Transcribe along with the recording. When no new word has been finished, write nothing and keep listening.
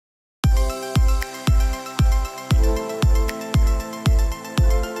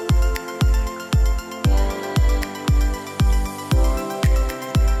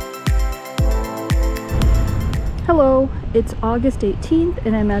Hello, it's August 18th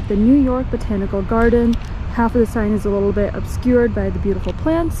and I'm at the New York Botanical Garden. Half of the sign is a little bit obscured by the beautiful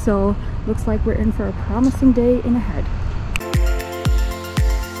plants, so looks like we're in for a promising day in ahead.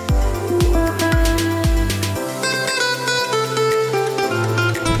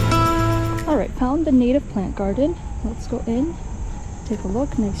 Alright, found the native plant garden. Let's go in, take a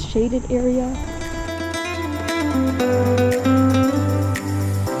look. Nice shaded area.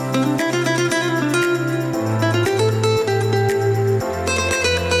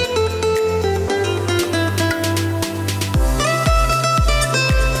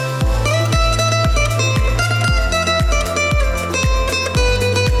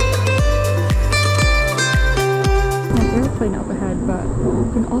 Up ahead, but you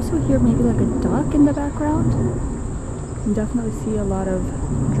can also hear maybe like a duck in the background. You can definitely see a lot of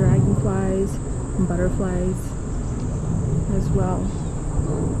dragonflies and butterflies as well.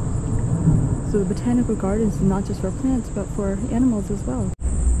 So the botanical gardens is not just for plants but for animals as well.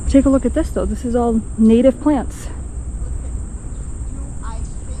 Take a look at this though. This is all native plants.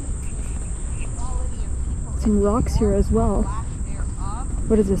 Some rocks here as well.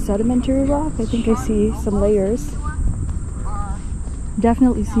 What is this, sedimentary rock? I think I see some layers.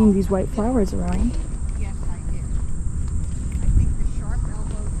 Definitely seeing these white flowers around. Yes, I did. I think the sharp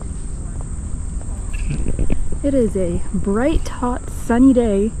elbows. It is a bright, hot, sunny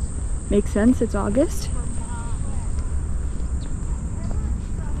day. Makes sense, it's August.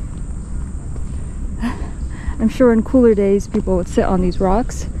 I'm sure in cooler days people would sit on these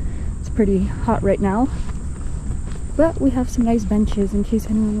rocks. It's pretty hot right now. But we have some nice benches in case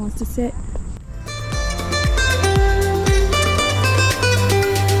anyone wants to sit.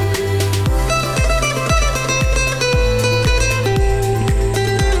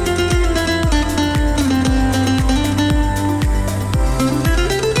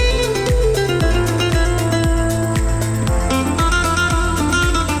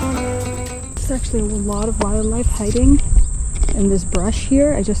 Actually a lot of wildlife hiding in this brush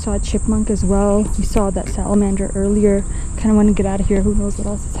here. I just saw a chipmunk as well. We saw that salamander earlier. Kind of want to get out of here. Who knows what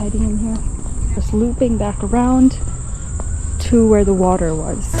else is hiding in here. Just looping back around to where the water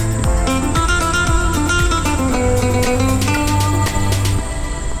was.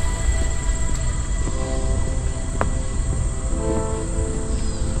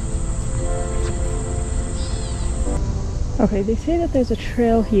 Okay, they say that there's a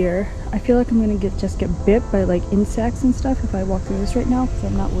trail here. I feel like I'm gonna just get bit by like insects and stuff if I walk through this right now because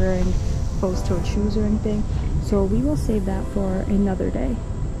I'm not wearing closed-toed shoes or anything. So we will save that for another day.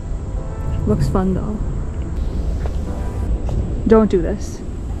 Looks fun though. Don't do this.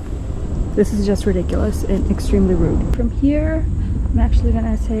 This is just ridiculous and extremely rude. From here, I'm actually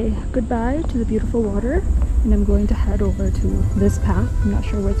gonna say goodbye to the beautiful water and I'm going to head over to this path. I'm not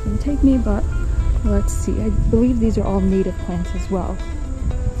sure where it's gonna take me, but let's see. I believe these are all native plants as well.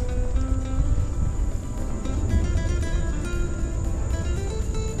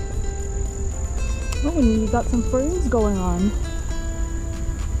 Oh, and you've got some ferns going on.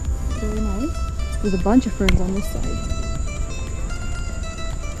 Very nice. There's a bunch of ferns on this side.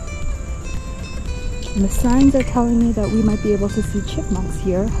 And the signs are telling me that we might be able to see chipmunks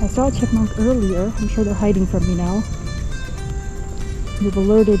here. I saw a chipmunk earlier. I'm sure they're hiding from me now. They've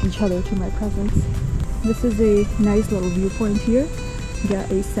alerted each other to my presence. This is a nice little viewpoint here.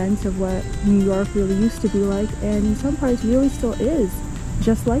 Get a sense of what New York really used to be like, and in some parts really still is,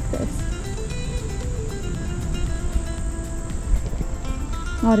 just like this.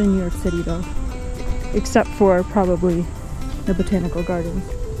 Not in New York City though, except for probably the botanical gardens.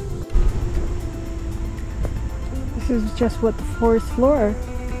 This is just what the forest floor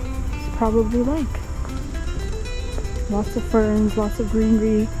is probably like. Lots of ferns, lots of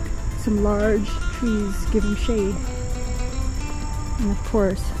greenery, some large trees giving shade. And of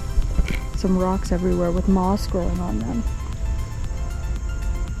course, some rocks everywhere with moss growing on them.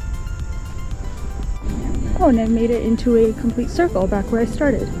 Oh, and I've made it into a complete circle back where I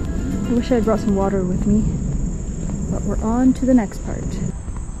started. I wish I had brought some water with me, but we're on to the next part.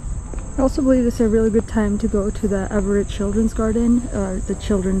 I also believe this is a really good time to go to the Everett Children's Garden, or the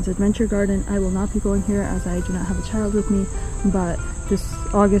Children's Adventure Garden. I will not be going here as I do not have a child with me, but this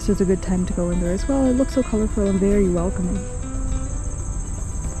August is a good time to go in there as well. It looks so colorful and very welcoming.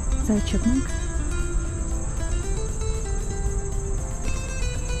 Is that a chipmunk?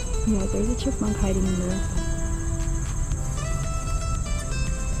 Yeah, there's a chipmunk hiding in there.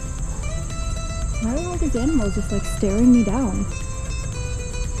 Why are all these animals just like staring me down?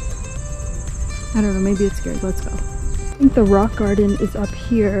 I don't know, maybe it's scared. Let's go. I think the rock garden is up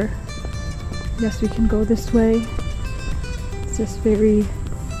here. Yes, we can go this way. It's just very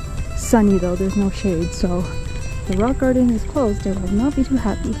sunny though, there's no shade, so The rock garden is closed, I will not be too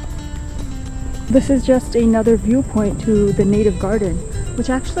happy. This is just another viewpoint to the native garden, which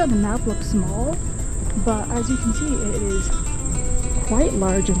actually on the map looks small, but as you can see, it is quite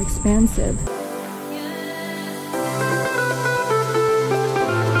large and expansive.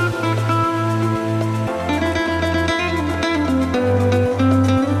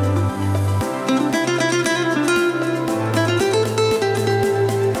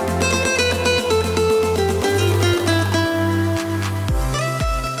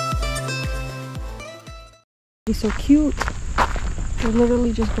 He's so cute. They're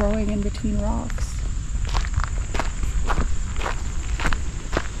literally just growing in between rocks.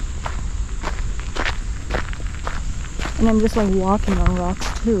 And I'm just like walking on rocks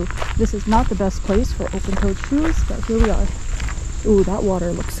too. This is not the best place for open-toed shoes, but here we are. Ooh, that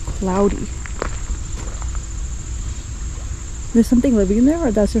water looks cloudy. There's something living in there,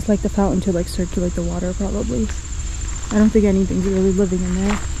 or that's just like the fountain to like circulate the water probably. I don't think anything's really living in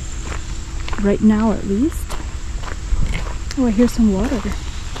there. Right now at least. Oh, I hear some water.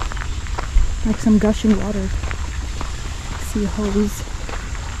 Like some gushing water. See a hose.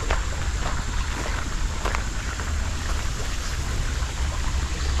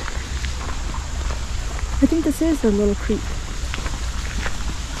 I think this is a little creek.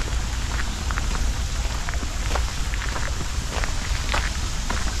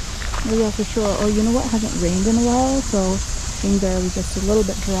 Oh yeah, for sure. Oh, you know what? It hasn't rained in a while, so it's being barely just a little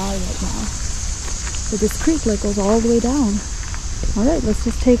bit dry right now. But this creek like goes all the way down. Alright, let's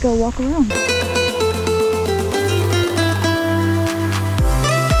just take a walk around.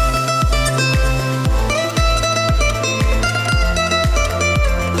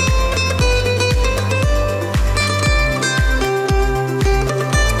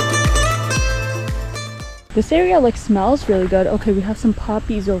 This area like smells really good. Okay, we have some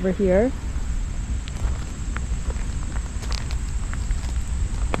poppies over here.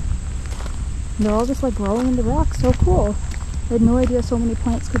 They're all just like growing in the rocks. So cool. I had no idea so many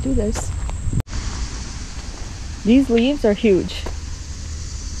plants could do this. These leaves are huge.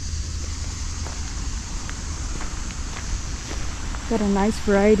 Got a nice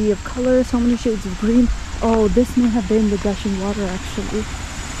variety of colors, so many shades of green. Oh, this may have been the gushing water actually.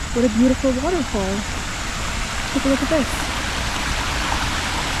 What a beautiful waterfall. Take a look at this.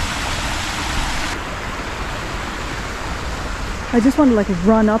 I just want to like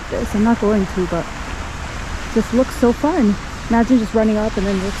run up this. I'm not going to, but it just looks so fun. Imagine just running up and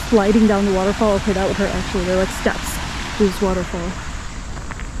then like sliding down the waterfall. Okay, that would hurt actually. They're like steps to this waterfall.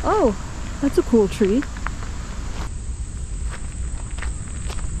 Oh, that's a cool tree.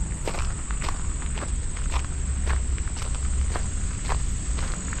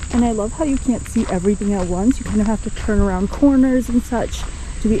 And I love how you can't see everything at once. You kind of have to turn around corners and such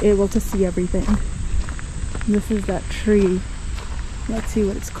to be able to see everything. And this is that tree. Let's see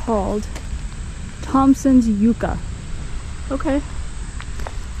what it's called. Thompson's Yucca. Okay.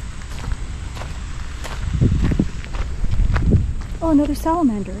 Oh, another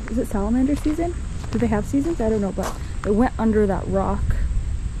salamander. Is it salamander season? Do they have seasons? I don't know, but it went under that rock.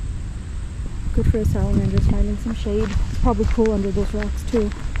 Good for a salamander, finding some shade. It's probably cool under those rocks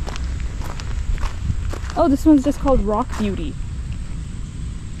too. Oh, this one's just called Rock Beauty.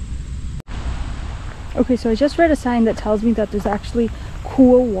 Okay, so I just read a sign that tells me that there's actually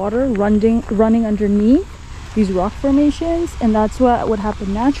cool water running underneath these rock formations, and that's what would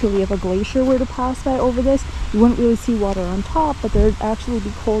happen naturally if a glacier were to pass by over this. You wouldn't really see water on top, but there'd actually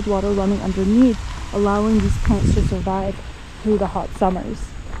be cold water running underneath, allowing these plants to survive through the hot summers.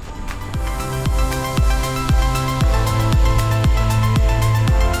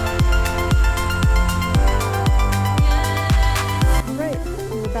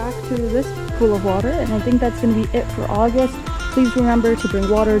 To this pool of water, and I think that's going to be it for August. Please remember to bring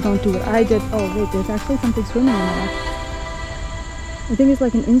water. Don't do what I did. Oh wait, there's actually something swimming in there. I think it's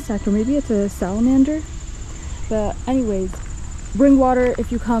like an insect, or maybe it's a salamander. But anyways, bring water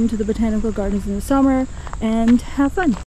if you come to the botanical gardens in the summer, and have fun.